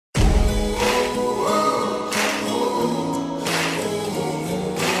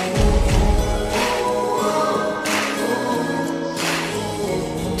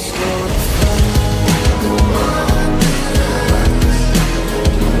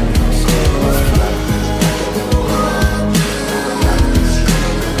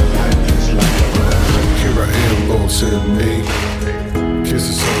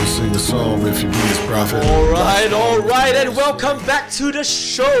welcome back to the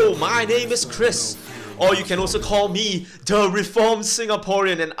show. My name is Chris, or you can also call me the Reformed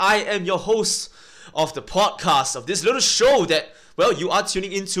Singaporean, and I am your host of the podcast of this little show that, well, you are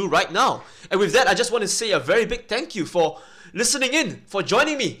tuning into right now. And with that, I just want to say a very big thank you for listening in, for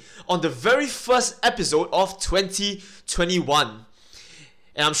joining me on the very first episode of 2021.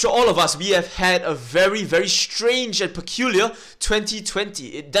 And I'm sure all of us, we have had a very, very strange and peculiar 2020.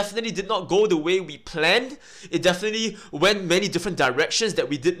 It definitely did not go the way we planned. It definitely went many different directions that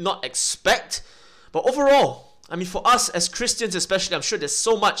we did not expect. But overall, I mean, for us as Christians especially, I'm sure there's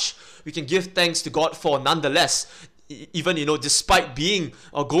so much we can give thanks to God for nonetheless. Even, despite being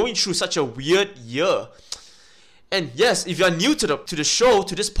or going through such a weird year. And yes, if you're new to the show,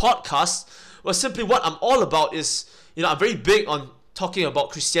 to this podcast, well, simply what I'm all about is, I'm very big on talking about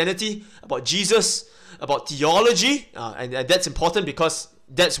Christianity, about Jesus, about theology, and that's important because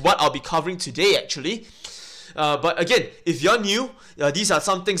that's what I'll be covering today actually. But again, if you're new, these are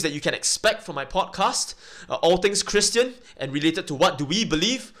some things that you can expect from my podcast. All things Christian and related to what do we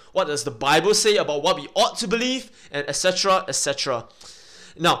believe, what does the Bible say about what we ought to believe, and etc, etc.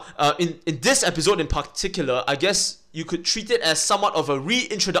 Now, in this episode in particular, I guess you could treat it as somewhat of a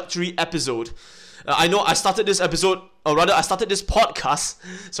reintroductory episode. I know I started this podcast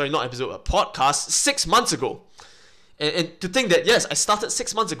 6 months ago. And to think that, yes, I started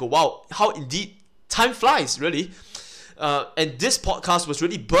 6 months ago. Wow, how indeed time flies, really. And this podcast was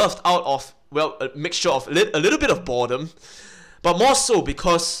really birthed out of, well, a mixture of a little bit of boredom, but more so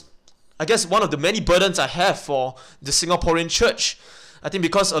because I guess one of the many burdens I have for the Singaporean church, I think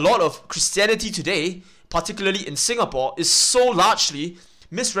because a lot of Christianity today, particularly in Singapore, is so largely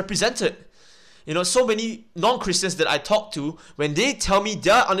misrepresented. So many non-Christians that I talk to, when they tell me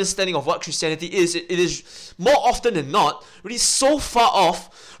their understanding of what Christianity is, it is more often than not really so far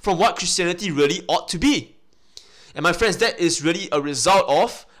off from what Christianity really ought to be. And my friends, that is really a result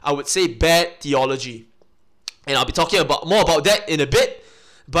of, I would say, bad theology. And I'll be talking more about that in a bit.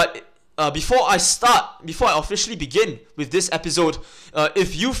 But before I officially begin with this episode,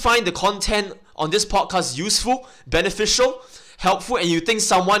 if you find the content on this podcast useful, beneficial, helpful, and you think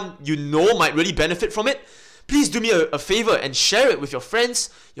someone might really benefit from it, please do me a favor and share it with your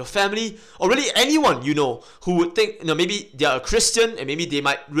friends, your family, or really anyone who would think maybe they are a Christian and maybe they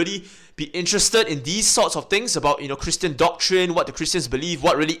might really be interested in these sorts of things about Christian doctrine, what the Christians believe,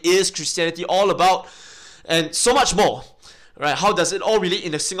 what really is Christianity all about, and so much more. Right? How does it all relate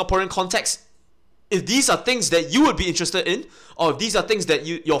in a Singaporean context? If these are things that you would be interested in, or if these are things that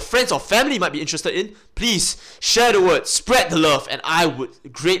your friends or family might be interested in, please share the word, spread the love, and I would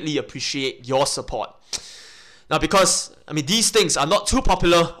greatly appreciate your support. Now, because these things are not too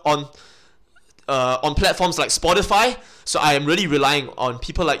popular on platforms like Spotify, so I am really relying on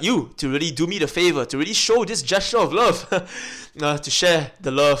people like you to really do me the favor, to really show this gesture of love, to share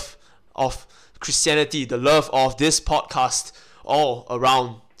the love of Christianity, the love of this podcast all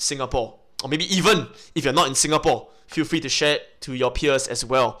around Singapore. Or maybe even if you're not in Singapore, feel free to share it to your peers as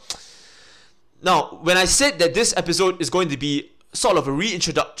well. Now, when I said that this episode is going to be sort of a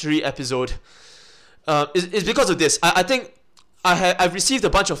reintroductory episode, it's because of this. I think I've received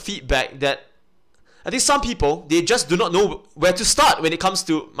a bunch of feedback that I think some people, they just do not know where to start when it comes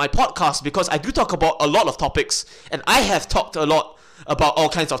to my podcast, because I do talk about a lot of topics, and I have talked a lot about all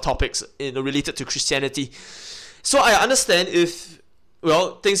kinds of topics related to Christianity. So I understand if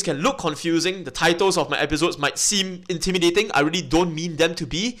things can look confusing. The titles of my episodes might seem intimidating. I really don't mean them to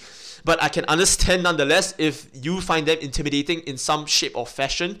be, but I can understand nonetheless if you find them intimidating in some shape or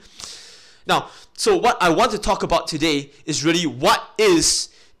fashion. Now, so what I want to talk about today is really what is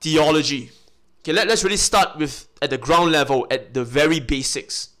theology. Okay, let's really start with at the ground level, at the very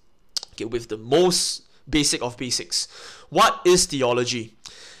basics. Okay, with the most basic of basics. What is theology?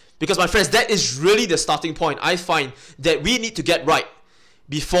 Because my friends, that is really the starting point I find that we need to get right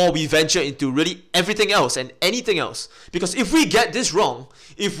before we venture into really everything else and anything else. Because if we get this wrong,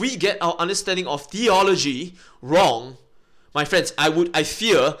 if we get our understanding of theology wrong, my friends, I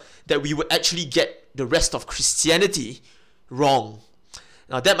fear that we would actually get the rest of Christianity wrong.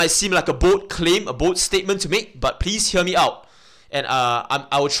 Now that might seem like a bold claim, a bold statement to make, but please hear me out. And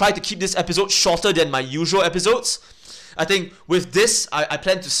I will try to keep this episode shorter than my usual episodes. I think with this, I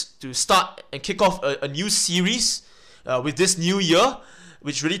plan to start and kick off a new series with this new year,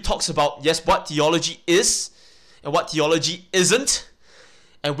 which really talks about, yes, what theology is and what theology isn't.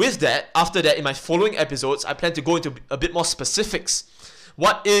 And with that, after that, in my following episodes, I plan to go into a bit more specifics.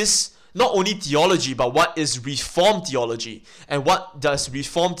 What is not only theology, but what is Reformed theology? And what does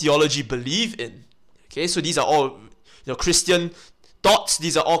Reformed theology believe in? Okay, so these are all Christian thoughts.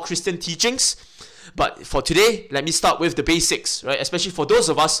 These are all Christian teachings. But for today, let me start with the basics, right? Especially for those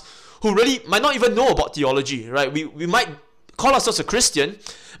of us who really might not even know about theology, right? We might call ourselves a Christian,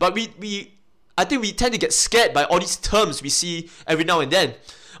 but I think we tend to get scared by all these terms we see every now and then.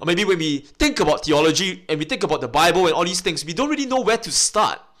 Or maybe when we think about theology and we think about the Bible and all these things, we don't really know where to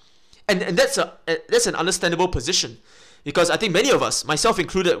start. And that's an understandable position. Because I think many of us, myself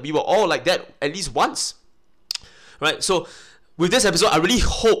included, we were all like that at least once. Right? So with this episode, I really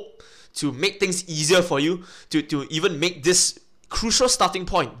hope to make things easier for you, to even make this crucial starting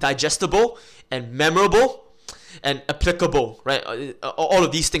point digestible and memorable and applicable, right? All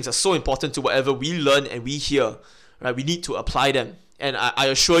of these things are so important to whatever we learn and we hear, right? We need to apply them. And I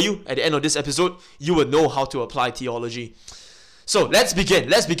assure you, at the end of this episode, you will know how to apply theology. So let's begin.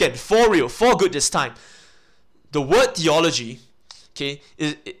 For real, for good this time. The word theology, okay,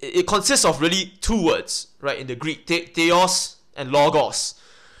 it consists of really two words, right? In the Greek, theos and logos,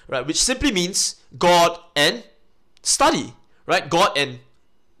 right? Which simply means God and study, right? God and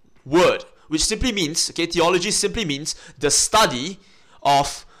word, which simply means, okay, theology simply means the study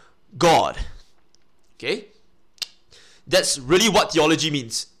of God, okay? That's really what theology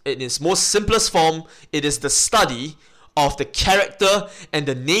means. In its most simplest form, it is the study of the character and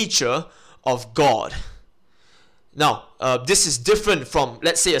the nature of God. Now, this is different from,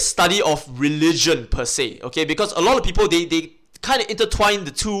 let's say, a study of religion per se, okay? Because a lot of people, they kind of intertwine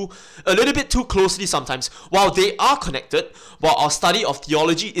the two a little bit too closely sometimes. While they are connected, while our study of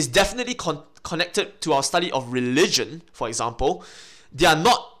theology is definitely connected to our study of religion, for example, they are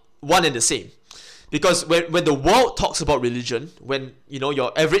not one and the same. Because when the world talks about religion, when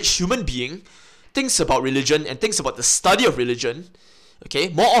your average human being thinks about religion and thinks about the study of religion, okay,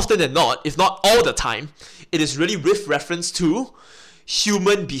 more often than not, if not all the time, it is really with reference to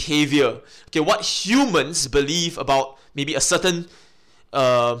human behavior. Okay, what humans believe about maybe a certain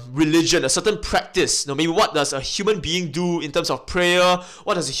religion, a certain practice. Maybe what does a human being do in terms of prayer?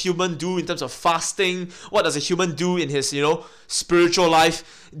 What does a human do in terms of fasting? What does a human do in his, spiritual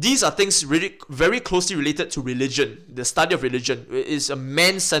life? These are things really very closely related to religion. The study of religion is a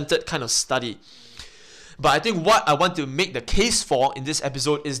man-centered kind of study. But I think what I want to make the case for in this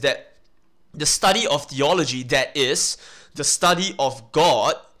episode is that the study of theology, that is, the study of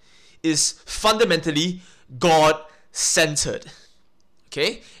God, is fundamentally God-centered.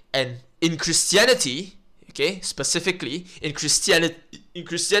 Okay? And in Christianity, okay, specifically, in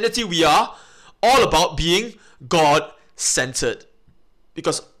Christianity, we are all about being God-centered.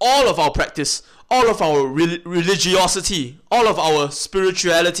 Because all of our practice, all of our religiosity, all of our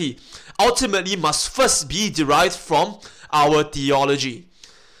spirituality ultimately must first be derived from our theology.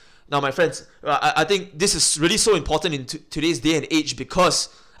 Now, my friends, I think this is really so important in today's day and age, because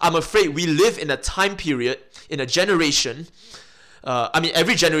I'm afraid we live in a time period, in a generation.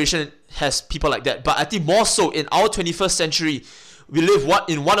 Every generation has people like that, but I think more so in our 21st century, we live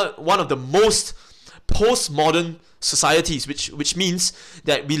in one of the most postmodern societies, which means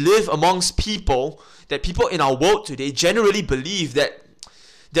that we live amongst people in our world today generally believe that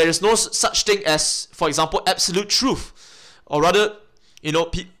there is no such thing as, for example, absolute truth, or rather,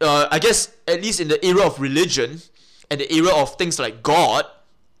 I guess at least in the era of religion and the era of things like God,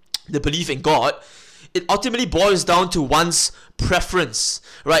 the belief in God, it ultimately boils down to one's preference,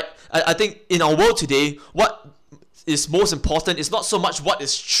 right? I think in our world today, what is most important is not so much what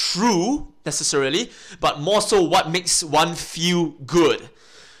is true necessarily, but more so what makes one feel good,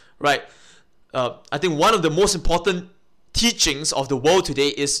 right? I think one of the most important teachings of the world today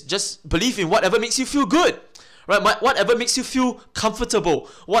is just believe in whatever makes you feel good, right? Whatever makes you feel comfortable,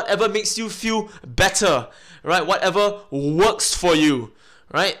 whatever makes you feel better, right? Whatever works for you,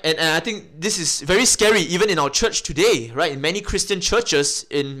 right? And I think this is very scary even in our church today, right? In many Christian churches,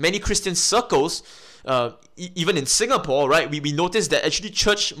 in many Christian circles, even in Singapore, right? We notice that actually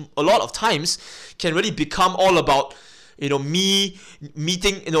church a lot of times can really become all about me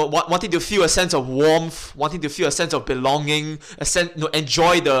meeting, wanting to feel a sense of warmth, wanting to feel a sense of belonging,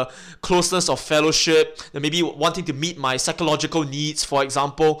 enjoy the closeness of fellowship, maybe wanting to meet my psychological needs, for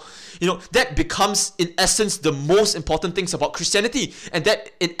example. That becomes, in essence, the most important things about Christianity. And that,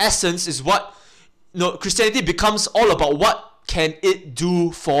 in essence, is what, Christianity becomes all about. What can it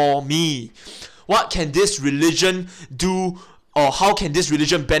do for me? What can this religion do, or how can this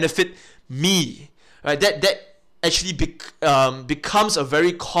religion benefit me? Right? That actually becomes a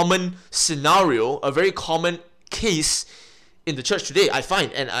very common scenario, a very common case in the church today, I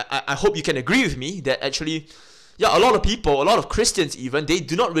find. And I hope you can agree with me that actually, a lot of people, a lot of Christians even, they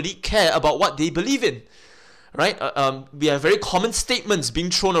do not really care about what they believe in. right? We have very common statements being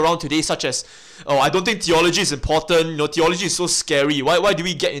thrown around today, such as, "Oh, I don't think theology is important. Theology is so scary. Why do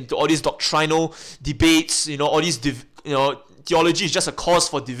we get into all these doctrinal debates? All these theology is just a cause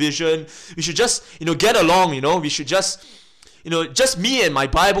for division. We should just get along. We should just just me and my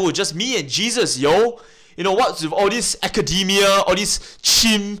Bible, just me and Jesus, yo. What's with all this academia, all this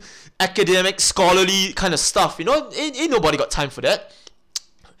chim academic scholarly kind of stuff? Ain't nobody got time for that."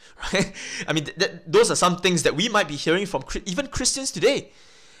 Right? I mean, those are some things that we might be hearing from even Christians today.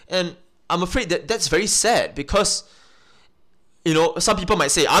 And I'm afraid that that's very sad because, some people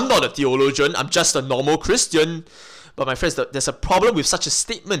might say, "I'm not a theologian, I'm just a normal Christian." But my friends, there's a problem with such a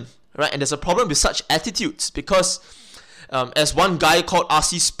statement, right? And there's a problem with such attitudes because as one guy called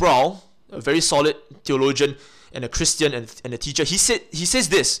R.C. Sproul, a very solid theologian and a Christian and a teacher, he says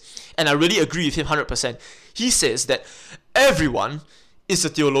this, and I really agree with him 100%. He says that everyone is a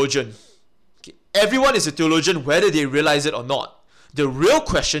theologian. Okay? Everyone is a theologian whether they realize it or not. The real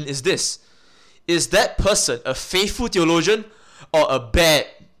question is this: is that person a faithful theologian or a bad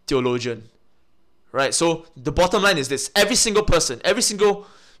theologian? Right? So the bottom line is this: every single person is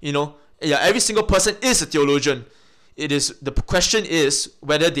a theologian. The question is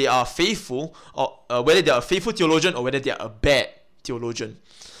whether they are faithful or whether they are a faithful theologian or whether they are a bad theologian.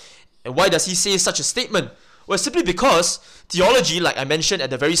 And why does he say such a statement? Well, simply because theology, like I mentioned at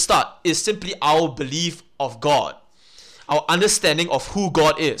the very start, is simply our belief of God, our understanding of who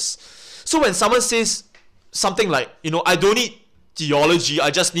God is. So when someone says something like, "I don't need theology, I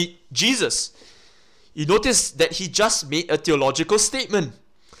just need Jesus," you notice that he just made a theological statement.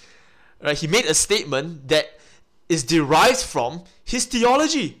 Right? He made a statement that is derived from his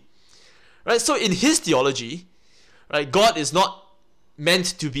theology. Right? So in his theology, right, God is not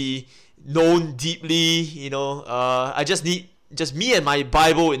meant to be known deeply. I just need just me and my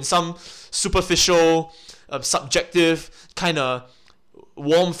Bible in some superficial, subjective, kind of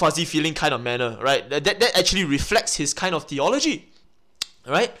warm, fuzzy feeling kind of manner, right? That actually reflects his kind of theology,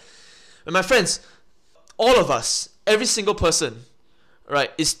 right? And my friends, all of us, every single person,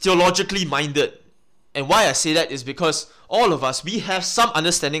 right, is theologically minded. And why I say that is because all of us, we have some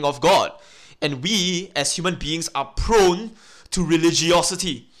understanding of God. And we, as human beings, are prone to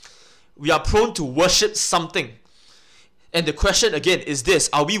religiosity. We are prone to worship something. And the question again is this: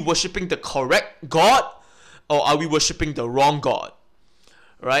 are we worshipping the correct God or are we worshipping the wrong God?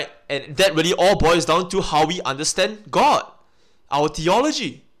 Right? And that really all boils down to how we understand God, our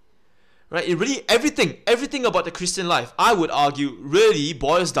theology. Right? It really, everything about the Christian life, I would argue, really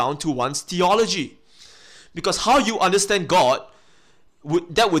boils down to one's theology. Because how you understand God,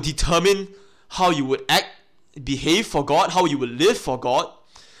 that would determine how you would act, behave for God, how you would live for God.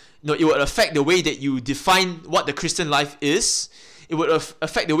 It would affect the way that you define what the Christian life is. It would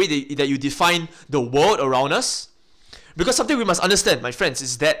affect the way that you define the world around us. Because something we must understand, my friends,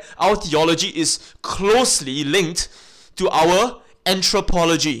 is that our theology is closely linked to our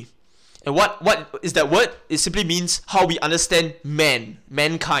anthropology. And what is that word? It simply means how we understand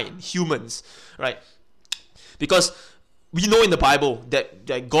mankind, humans, right? Because we know in the Bible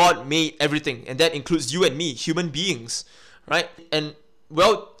that God made everything, and that includes you and me, human beings, right? And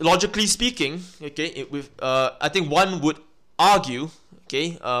well, logically speaking, okay, I think one would argue,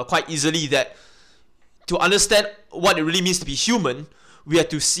 okay, quite easily that to understand what it really means to be human, we have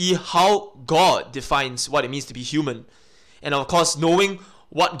to see how God defines what it means to be human. And of course, knowing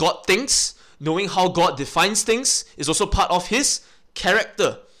what God thinks, knowing how God defines things is also part of his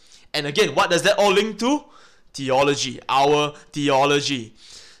character. And again, what does that all link to? Theology, our theology.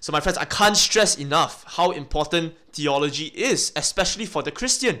 So my friends, I can't stress enough how important theology is, especially for the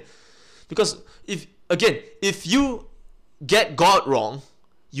Christian. Because if you get God wrong,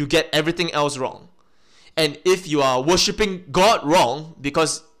 you get everything else wrong. And if you are worshipping God wrong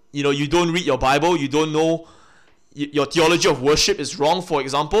because you don't read your Bible, you don't know, your theology of worship is wrong, for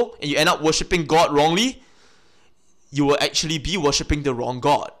example, and you end up worshipping God wrongly, you will actually be worshipping the wrong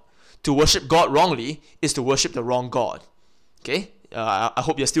God. To worship God wrongly is to worship the wrong God. Okay? I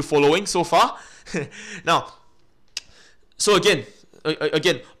hope you're still following so far. Now, so again,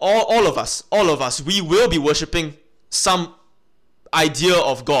 all of us, we will be worshipping some idea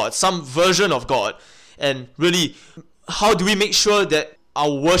of God, some version of God. And really, how do we make sure that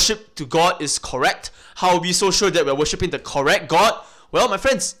our worship to God is correct? How are we so sure that we're worshipping the correct God? Well, my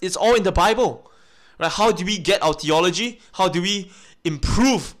friends, it's all in the Bible. Right? How do we get our theology? How do we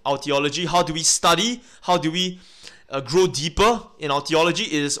improve our theology? How do we study? How do we grow deeper in our theology?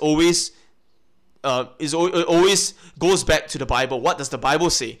 It always goes back to the Bible. What does the Bible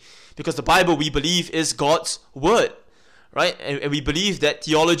say? Because the Bible, we believe, is God's word, right? And we believe that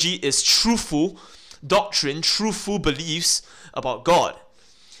theology is truthful doctrine, truthful beliefs about God.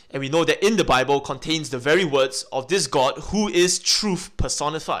 And we know that in the Bible contains the very words of this God who is truth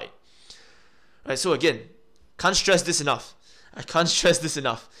personified. Right, so again, can't stress this enough. I can't stress this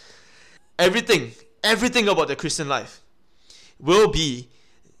enough. Everything about the Christian life will be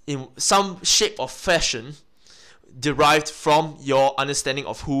in some shape or fashion derived from your understanding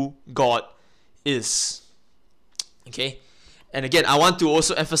of who God is. Okay? And again, I want to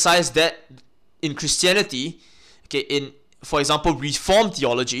also emphasize that in Christianity, okay, in, for example, Reformed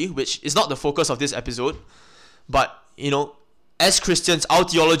theology, which is not the focus of this episode, but, as Christians, our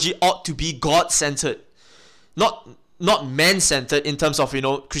theology ought to be God-centered. Not man-centered in terms of,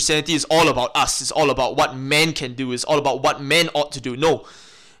 Christianity is all about us. It's all about what man can do. It's all about what man ought to do. No.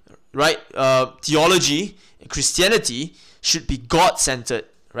 Right? Theology, Christianity should be God-centered.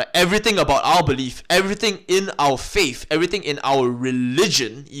 Right? Everything about our belief, everything in our faith, everything in our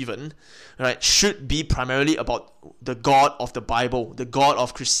religion even, right, should be primarily about the God of the Bible, the God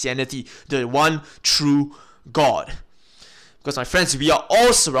of Christianity, the one true God. Because my friends, we are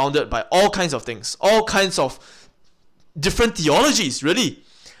all surrounded by all kinds of things, all kinds of different theologies, really.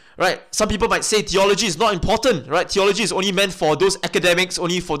 Right? Some people might say theology is not important, right? Theology is only meant for those academics,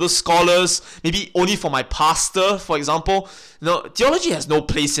 only for those scholars, maybe only for my pastor, for example. No, theology has no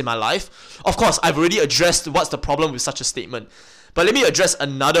place in my life. Of course, I've already addressed what's the problem with such a statement. But let me address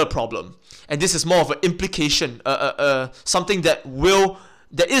another problem. And this is more of an implication, something that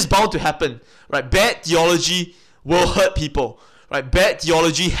is bound to happen, right? Bad theology will hurt people, right? Bad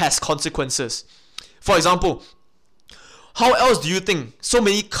theology has consequences. For example, how else do you think so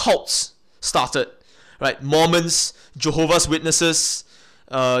many cults started, right? Mormons, Jehovah's Witnesses,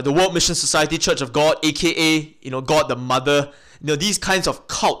 the World Mission Society, Church of God, aka, God the Mother, these kinds of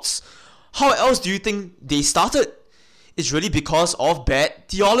cults. How else do you think they started? It's really because of bad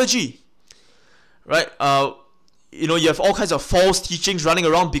theology, right? You have all kinds of false teachings running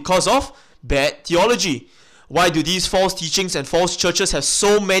around because of bad theology. Why do these false teachings and false churches have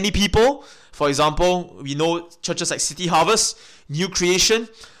so many people? For example, we know churches like City Harvest, New Creation.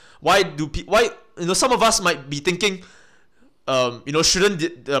 Why some of us might be thinking,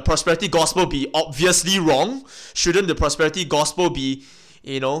 shouldn't the prosperity gospel be obviously wrong? Shouldn't the prosperity gospel be,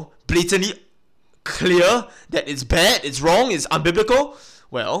 blatantly clear that it's bad, it's wrong, it's unbiblical?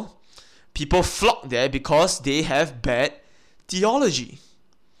 Well, people flock there because they have bad theology,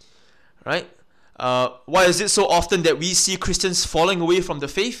 right? Why is it so often that we see Christians falling away from the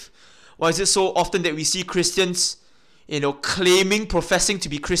faith? Why is it so often that we see Christians, professing to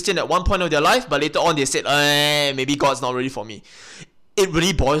be Christian at one point of their life, but later on they said, maybe God's not ready for me? It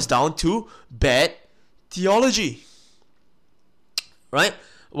really boils down to bad theology, right?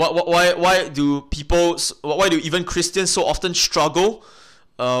 Why do even Christians so often struggle?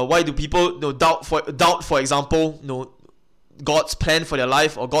 Why do people doubt, for example, God's plan for their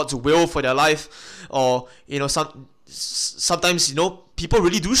life or God's will for their life, or sometimes people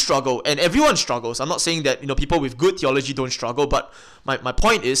really do struggle, and everyone struggles. I'm not saying that people with good theology don't struggle, but my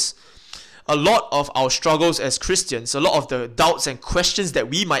point is, a lot of our struggles as Christians, a lot of the doubts and questions that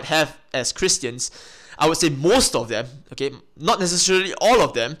we might have as Christians, I would say most of them, okay, not necessarily all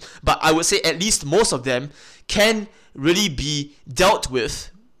of them, but I would say at least most of them can really be dealt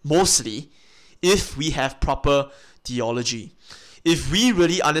with mostly if we have proper theology. If we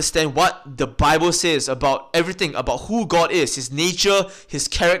really understand what the Bible says about everything, about who God is, His nature, His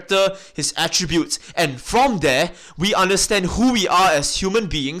character, His attributes, and from there, we understand who we are as human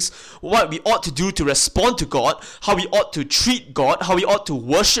beings, what we ought to do to respond to God, how we ought to treat God, how we ought to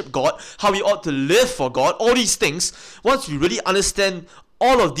worship God, how we ought to live for God, all these things, once we really understand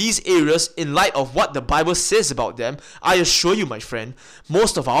all of these areas in light of what the Bible says about them, I assure you, my friend,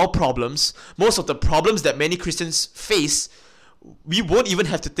 most of our problems, most of the problems that many Christians face, we won't even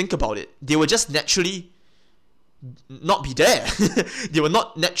have to think about it. They will just naturally not be there. They will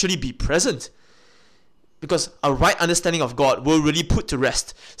not naturally be present. Because a right understanding of God will really put to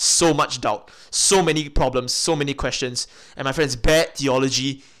rest so much doubt, so many problems, so many questions. And my friends, bad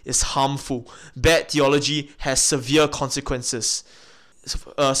theology is harmful. Bad theology has severe consequences.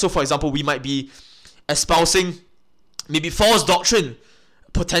 So for example, we might be espousing maybe false doctrine,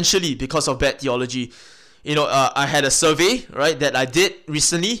 potentially because of bad theology. I had a survey, right, that I did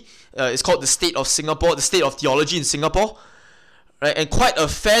recently. It's called the State of Singapore, the State of Theology in Singapore, right? And quite a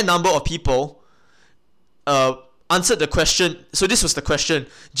fair number of people answered the question. So this was the question: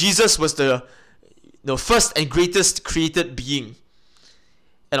 Jesus was the first and greatest created being.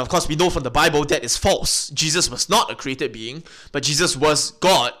 And of course, we know from the Bible that is false. Jesus was not a created being, but Jesus was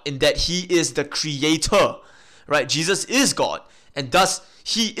God in that He is the creator, right? Jesus is God. And thus,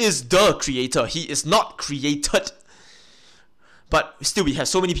 he is the creator. He is not created. But still, we have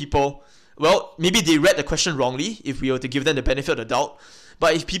so many people. Well, maybe they read the question wrongly, if we were to give them the benefit of the doubt.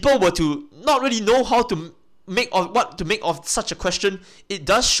 But if people were to not really know how to make of what to make of such a question, it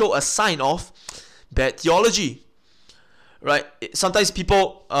does show a sign of bad theology, right? Sometimes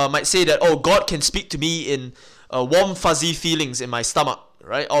people might say that, oh, God can speak to me in warm, fuzzy feelings in my stomach,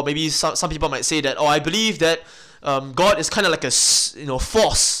 right? Or maybe some people might say that, oh, I believe that God is kind of like a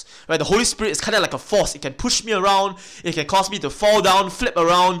force, right? The Holy Spirit is kind of like a force. It can push me around. It can cause me to fall down, flip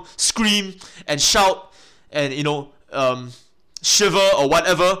around, scream, and shout, and shiver or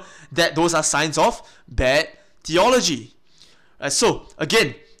whatever. That those are signs of bad theology. Right? So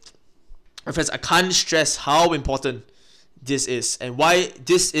again, my friends, I can't stress how important this is and why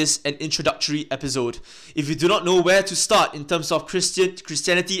this is an introductory episode. If you do not know where to start in terms of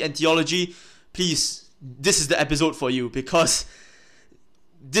Christianity and theology, please, this is the episode for you, because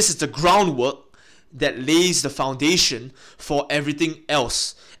this is the groundwork that lays the foundation for everything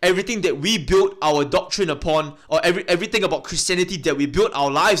else. Everything that we build our doctrine upon, or everything about Christianity that we build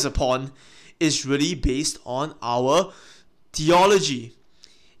our lives upon, is really based on our theology.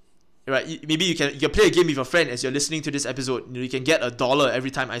 Right? Maybe you can play a game with your friend as you're listening to this episode. You can get $1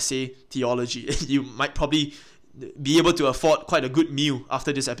 every time I say theology. You might probably be able to afford quite a good meal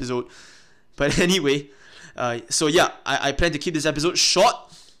after this episode. But anyway, so yeah, I plan to keep this episode short.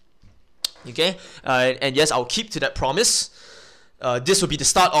 Okay, and yes, I'll keep to that promise. This will be the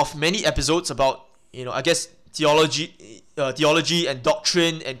start of many episodes about, I guess, theology and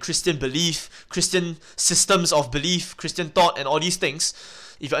doctrine and Christian belief, Christian systems of belief, Christian thought, and all these things.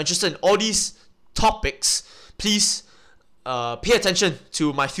 If you're interested in all these topics, please pay attention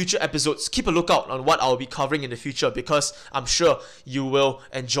to my future episodes. Keep a lookout on what I'll be covering in the future, because I'm sure you will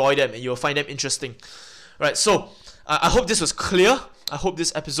enjoy them and you'll find them interesting. Right, so I hope this was clear. I hope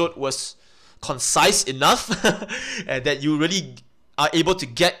this episode was concise enough and that you really are able to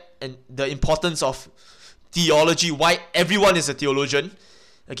get the importance of theology, why everyone is a theologian.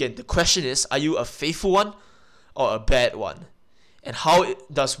 Again, the question is, are you a faithful one or a bad one? And how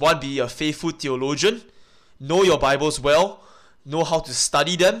does one be a faithful theologian? Know your Bibles well, know how to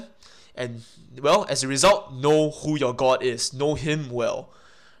study them, and, well, as a result, know who your God is, know Him well,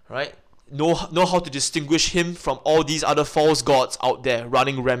 right? Know how to distinguish Him from all these other false gods out there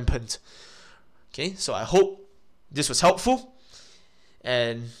running rampant. Okay, so I hope this was helpful,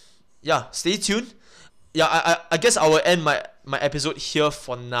 and yeah, stay tuned. Yeah, I guess I will end my episode here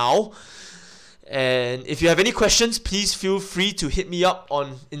for now. And if you have any questions, please feel free to hit me up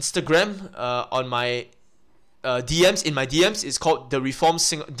on Instagram, on my DMs. In my DMs, it's called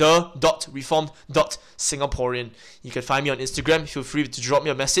the.reformed.singaporean. You can find me on Instagram. Feel free to drop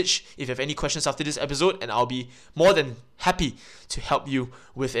me a message if you have any questions after this episode, and I'll be more than happy to help you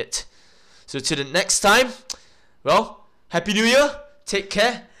with it. So till the next time, well, Happy New Year, take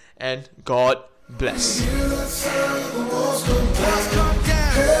care, and God bless.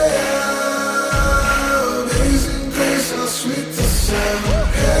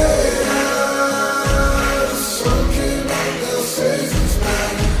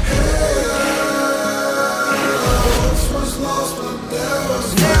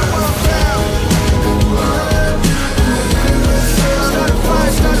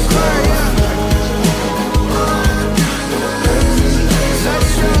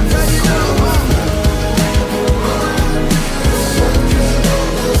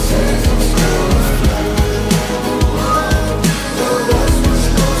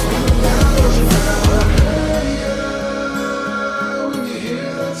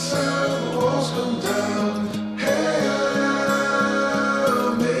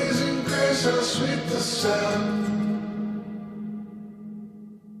 Sweet the sound.